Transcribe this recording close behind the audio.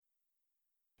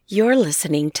You're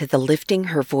listening to the Lifting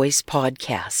Her Voice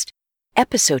podcast,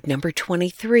 episode number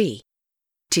 23.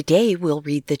 Today we'll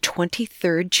read the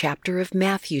 23rd chapter of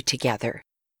Matthew together.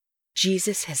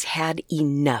 Jesus has had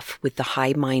enough with the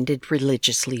high-minded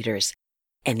religious leaders,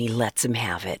 and he lets them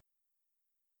have it.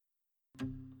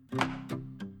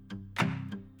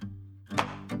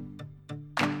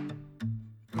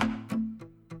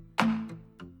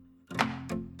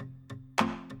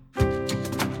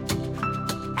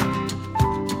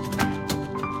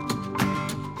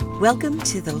 Welcome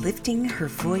to the Lifting Her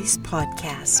Voice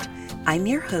podcast. I'm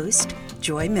your host,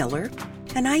 Joy Miller,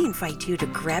 and I invite you to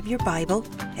grab your Bible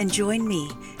and join me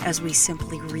as we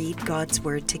simply read God's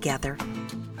Word together.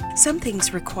 Some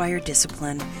things require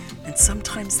discipline, and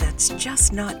sometimes that's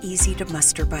just not easy to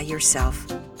muster by yourself,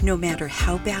 no matter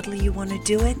how badly you want to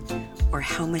do it or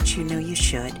how much you know you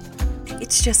should.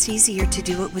 It's just easier to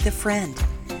do it with a friend.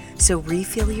 So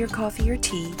refill your coffee or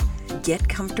tea, get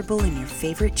comfortable in your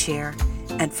favorite chair,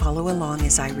 and follow along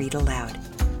as I read aloud.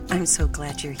 I'm so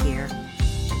glad you're here.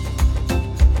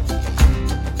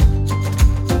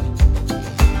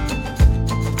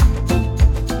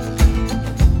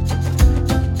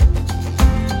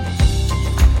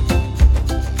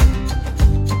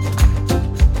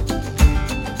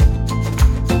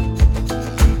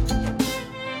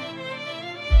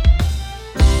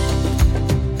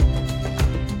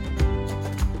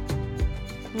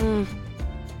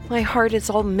 My heart is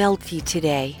all melty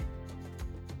today.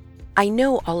 I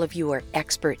know all of you are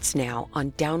experts now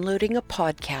on downloading a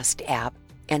podcast app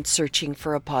and searching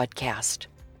for a podcast.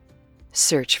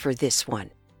 Search for this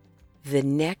one, The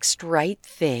Next Right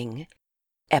Thing,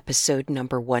 episode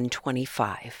number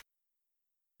 125.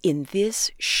 In this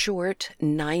short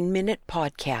 9-minute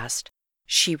podcast,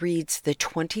 she reads the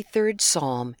 23rd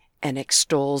Psalm and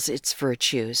extols its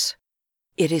virtues.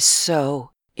 It is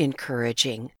so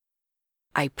encouraging.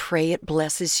 I pray it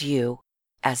blesses you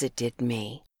as it did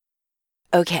me.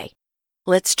 Okay,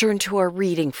 let's turn to our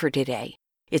reading for today.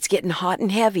 It's getting hot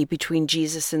and heavy between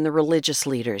Jesus and the religious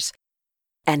leaders,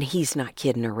 and he's not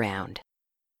kidding around.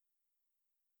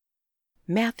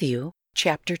 Matthew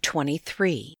chapter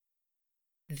 23.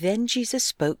 Then Jesus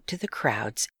spoke to the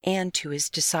crowds and to his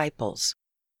disciples.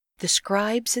 The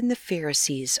scribes and the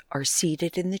Pharisees are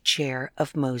seated in the chair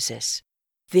of Moses.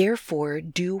 Therefore,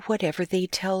 do whatever they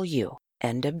tell you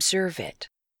and observe it.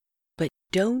 But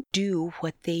don't do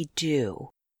what they do,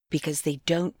 because they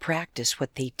don't practice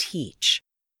what they teach.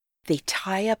 They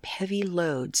tie up heavy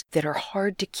loads that are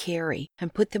hard to carry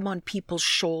and put them on people's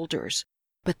shoulders,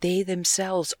 but they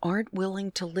themselves aren't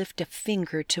willing to lift a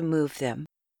finger to move them.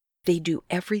 They do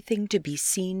everything to be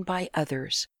seen by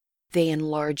others. They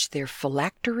enlarge their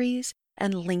phylacteries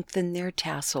and lengthen their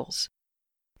tassels.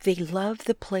 They love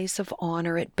the place of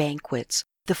honor at banquets,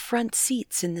 the front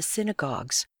seats in the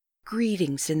synagogues,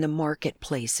 greetings in the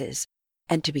marketplaces,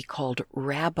 and to be called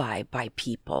rabbi by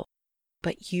people.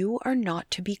 But you are not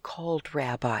to be called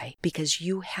rabbi, because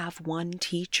you have one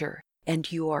teacher,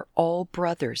 and you are all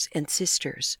brothers and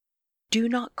sisters. Do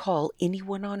not call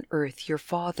anyone on earth your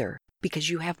father, because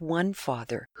you have one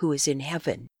Father who is in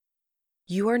heaven.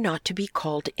 You are not to be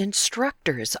called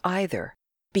instructors either,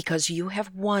 because you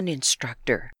have one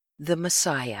instructor, the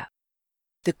Messiah.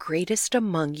 The greatest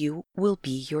among you will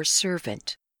be your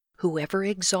servant. Whoever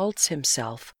exalts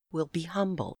himself will be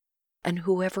humbled, and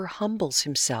whoever humbles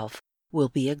himself will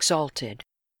be exalted.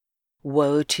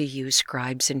 Woe to you,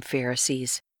 scribes and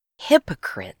Pharisees,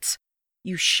 hypocrites!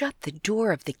 You shut the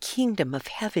door of the kingdom of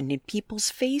heaven in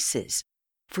people's faces,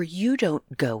 for you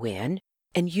don't go in,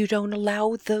 and you don't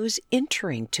allow those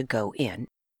entering to go in.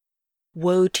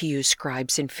 Woe to you,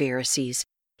 scribes and Pharisees,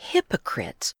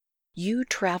 hypocrites! You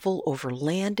travel over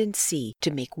land and sea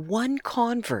to make one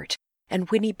convert, and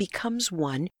when he becomes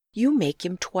one, you make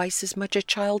him twice as much a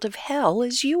child of hell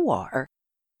as you are.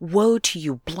 Woe to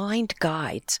you, blind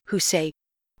guides, who say,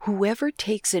 whoever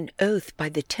takes an oath by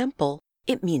the temple,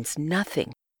 it means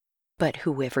nothing. But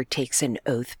whoever takes an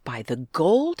oath by the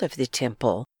gold of the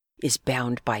temple is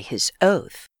bound by his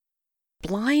oath.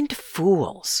 Blind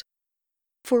fools!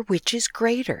 For which is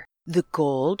greater, the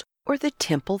gold or the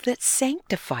temple that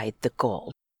sanctified the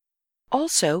gold?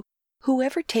 Also,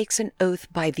 whoever takes an oath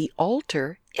by the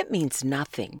altar, it means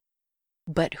nothing.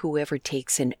 But whoever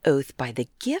takes an oath by the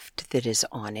gift that is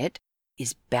on it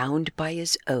is bound by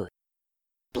his oath.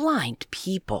 Blind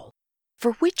people!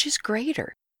 For which is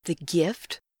greater, the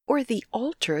gift or the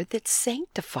altar that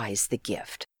sanctifies the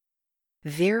gift?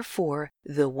 Therefore,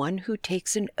 the one who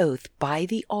takes an oath by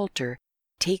the altar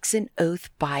takes an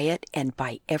oath by it and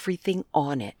by everything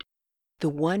on it. The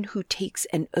one who takes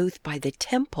an oath by the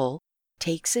temple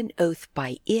takes an oath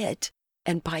by it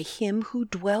and by him who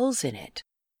dwells in it.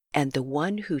 And the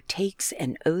one who takes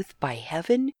an oath by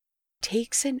heaven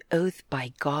takes an oath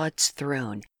by God's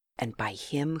throne and by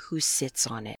him who sits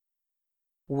on it.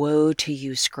 Woe to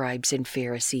you, scribes and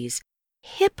Pharisees,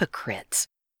 hypocrites!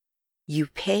 You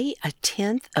pay a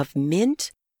tenth of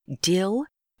mint, dill,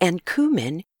 and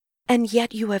cumin, and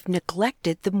yet you have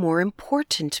neglected the more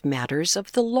important matters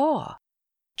of the law: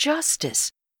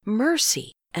 justice,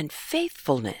 mercy, and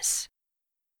faithfulness.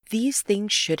 These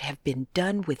things should have been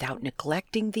done without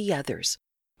neglecting the others.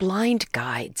 Blind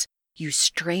guides, you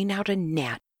strain out a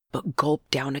gnat but gulp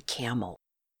down a camel.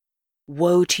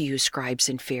 Woe to you, scribes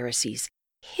and Pharisees,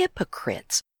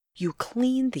 hypocrites! You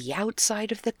clean the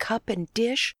outside of the cup and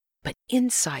dish, but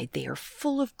inside they are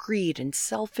full of greed and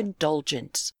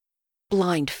self-indulgence.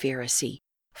 Blind Pharisee,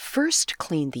 first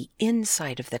clean the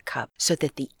inside of the cup so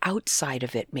that the outside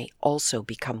of it may also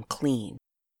become clean.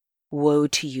 Woe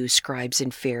to you, scribes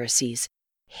and Pharisees,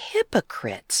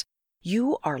 hypocrites!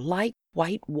 You are like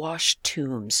whitewashed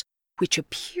tombs, which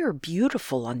appear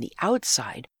beautiful on the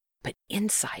outside, but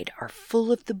inside are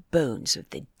full of the bones of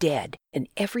the dead and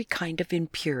every kind of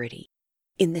impurity.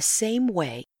 In the same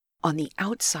way, on the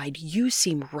outside you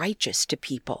seem righteous to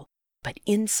people, but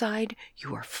inside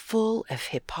you are full of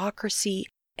hypocrisy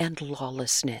and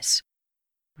lawlessness.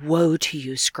 Woe to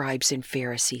you, scribes and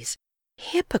Pharisees,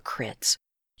 hypocrites!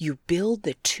 You build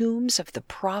the tombs of the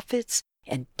prophets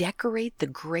and decorate the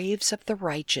graves of the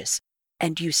righteous,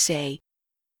 and you say,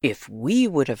 "If we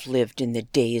would have lived in the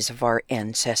days of our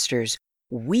ancestors,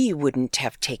 we wouldn't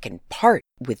have taken part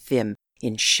with them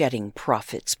in shedding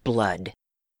prophets' blood."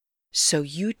 So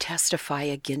you testify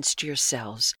against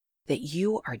yourselves that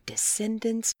you are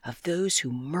descendants of those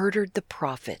who murdered the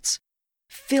prophets.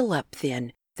 Fill up,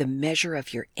 then, the measure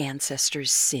of your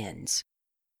ancestors' sins.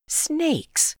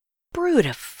 Snakes! Brood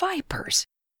of vipers!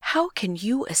 How can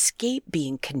you escape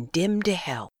being condemned to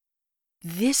hell?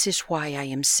 This is why I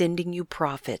am sending you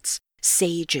prophets,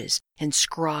 sages, and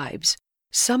scribes.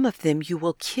 Some of them you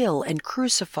will kill and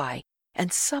crucify,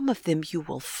 and some of them you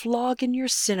will flog in your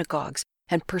synagogues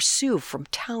and pursue from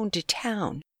town to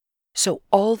town. So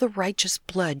all the righteous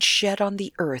blood shed on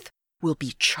the earth will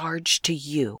be charged to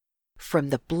you, from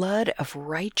the blood of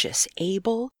righteous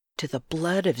Abel to the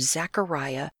blood of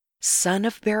Zechariah, son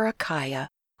of Berechiah,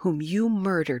 whom you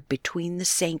murdered between the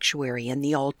sanctuary and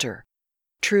the altar.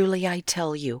 Truly I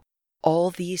tell you,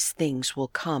 all these things will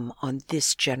come on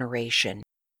this generation.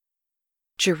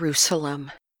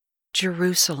 Jerusalem,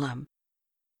 Jerusalem,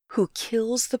 who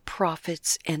kills the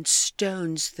prophets and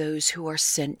stones those who are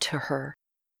sent to her.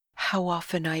 How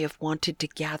often I have wanted to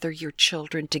gather your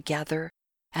children together,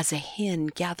 as a hen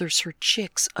gathers her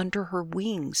chicks under her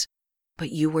wings,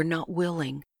 but you were not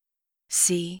willing.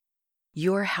 See,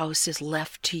 your house is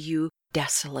left to you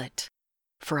desolate.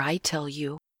 For I tell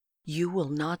you, you will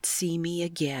not see me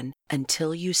again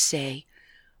until you say,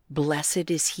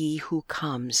 "Blessed is he who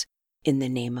comes in the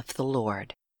name of the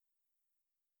Lord."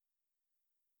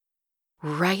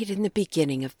 Right in the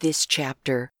beginning of this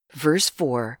chapter, verse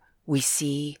 4, we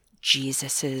see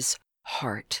Jesus'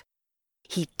 heart.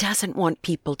 He doesn't want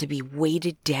people to be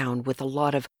weighted down with a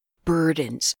lot of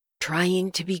burdens,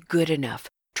 trying to be good enough,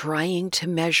 trying to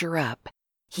measure up.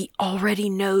 He already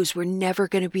knows we're never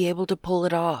going to be able to pull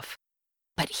it off.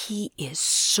 But he is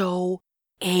so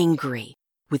angry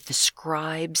with the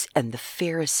scribes and the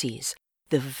Pharisees,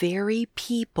 the very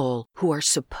people who are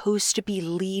supposed to be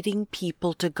leading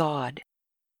people to God.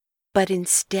 But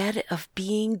instead of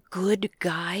being good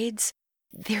guides,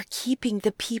 they're keeping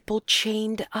the people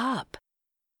chained up.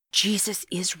 Jesus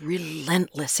is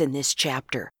relentless in this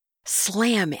chapter,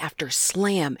 slam after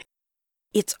slam.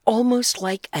 It's almost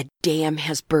like a dam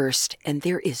has burst and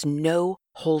there is no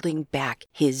holding back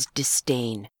his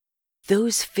disdain.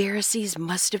 Those Pharisees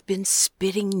must have been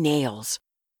spitting nails,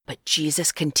 but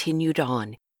Jesus continued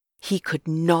on. He could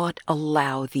not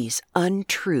allow these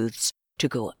untruths to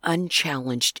go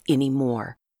unchallenged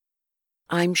anymore.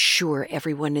 I'm sure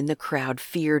everyone in the crowd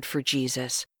feared for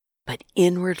Jesus, but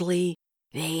inwardly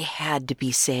they had to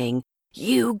be saying,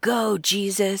 "You go,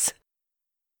 Jesus."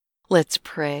 Let's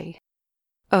pray.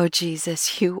 Oh,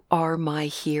 Jesus, you are my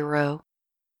hero.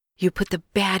 You put the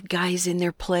bad guys in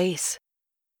their place.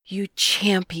 You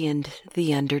championed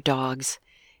the underdogs,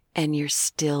 and you're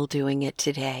still doing it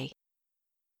today.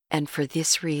 And for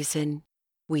this reason,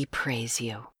 we praise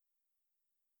you.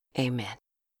 Amen.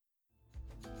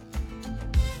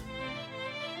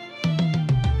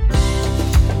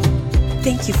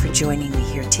 Thank you for joining me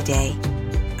here today.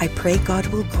 I pray God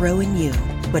will grow in you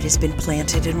what has been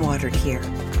planted and watered here.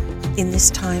 In this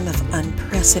time of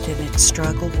unprecedented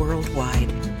struggle worldwide,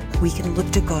 we can look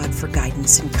to God for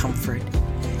guidance and comfort.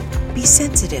 Be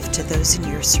sensitive to those in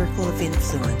your circle of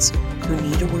influence who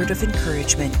need a word of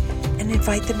encouragement and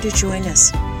invite them to join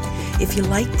us. If you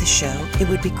like the show, it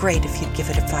would be great if you'd give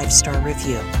it a 5-star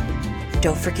review.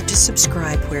 Don't forget to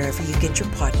subscribe wherever you get your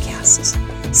podcasts.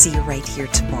 See you right here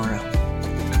tomorrow.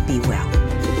 Be well.